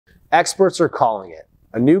Experts are calling it.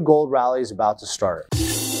 A new gold rally is about to start.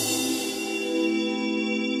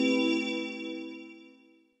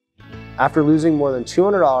 After losing more than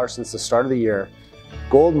 $200 since the start of the year,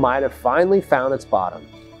 gold might have finally found its bottom.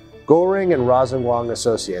 Goehring Rozencwajg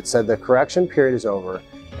Associates said the correction period is over,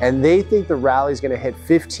 and they think the rally is going to hit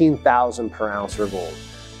 $15,000 per ounce for gold.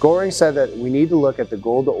 Goehring said that we need to look at the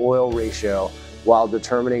gold to oil ratio while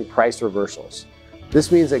determining price reversals. This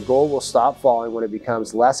means that gold will stop falling when it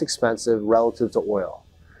becomes less expensive relative to oil.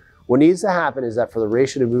 What needs to happen is that for the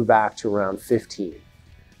ratio to move back to around 15.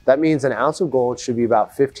 That means an ounce of gold should be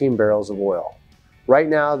about 15 barrels of oil. Right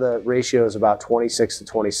now, the ratio is about 26 to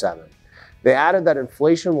 27. They added that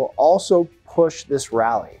inflation will also push this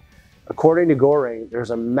rally. According to Goehring,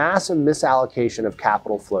 there's a massive misallocation of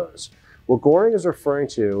capital flows. What Goehring is referring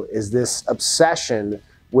to is this obsession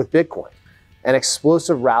with Bitcoin and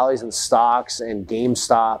explosive rallies in stocks and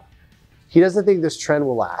GameStop. He doesn't think this trend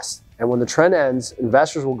will last. And when the trend ends,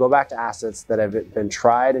 investors will go back to assets that have been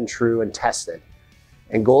tried and true and tested.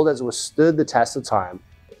 And gold has withstood the test of time,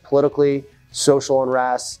 politically, social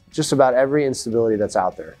unrest, just about every instability that's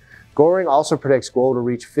out there. Goehring also predicts gold will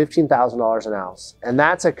reach $15,000 an ounce, and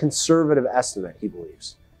that's a conservative estimate, he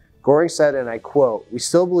believes. Goehring said, and I quote, "We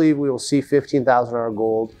still believe we will see $15,000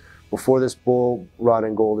 gold before this bull run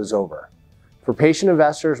in gold is over. For patient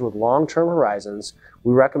investors with long-term horizons,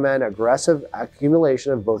 we recommend aggressive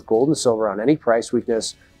accumulation of both gold and silver on any price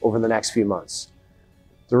weakness over the next few months.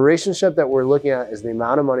 The relationship that we're looking at is the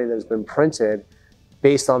amount of money that has been printed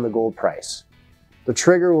based on the gold price. The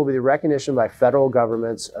trigger will be the recognition by federal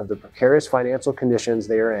governments of the precarious financial conditions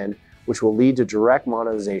they are in, which will lead to direct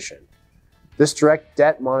monetization. This direct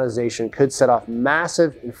debt monetization could set off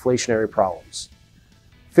massive inflationary problems."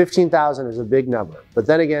 15,000 is a big number, but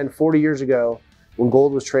then again, 40 years ago, when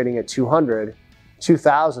gold was trading at 200,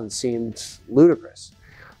 2,000 seemed ludicrous.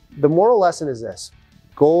 The moral lesson is this: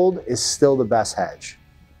 gold is still the best hedge.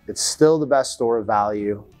 It's still the best store of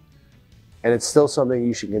value, and it's still something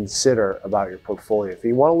you should consider about your portfolio. If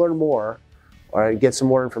you want to learn more or get some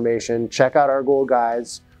more information, check out our gold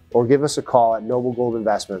guides or give us a call at Noble Gold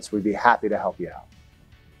Investments. We'd be happy to help you out.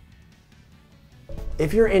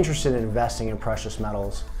 If you're interested in investing in precious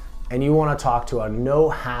metals and you want to talk to a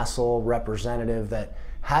no-hassle representative that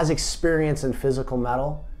has experience in physical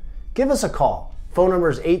metal, give us a call. Phone number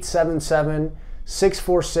is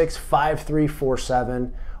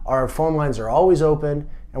 877-646-5347. Our phone lines are always open,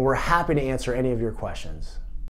 and we're happy to answer any of your questions.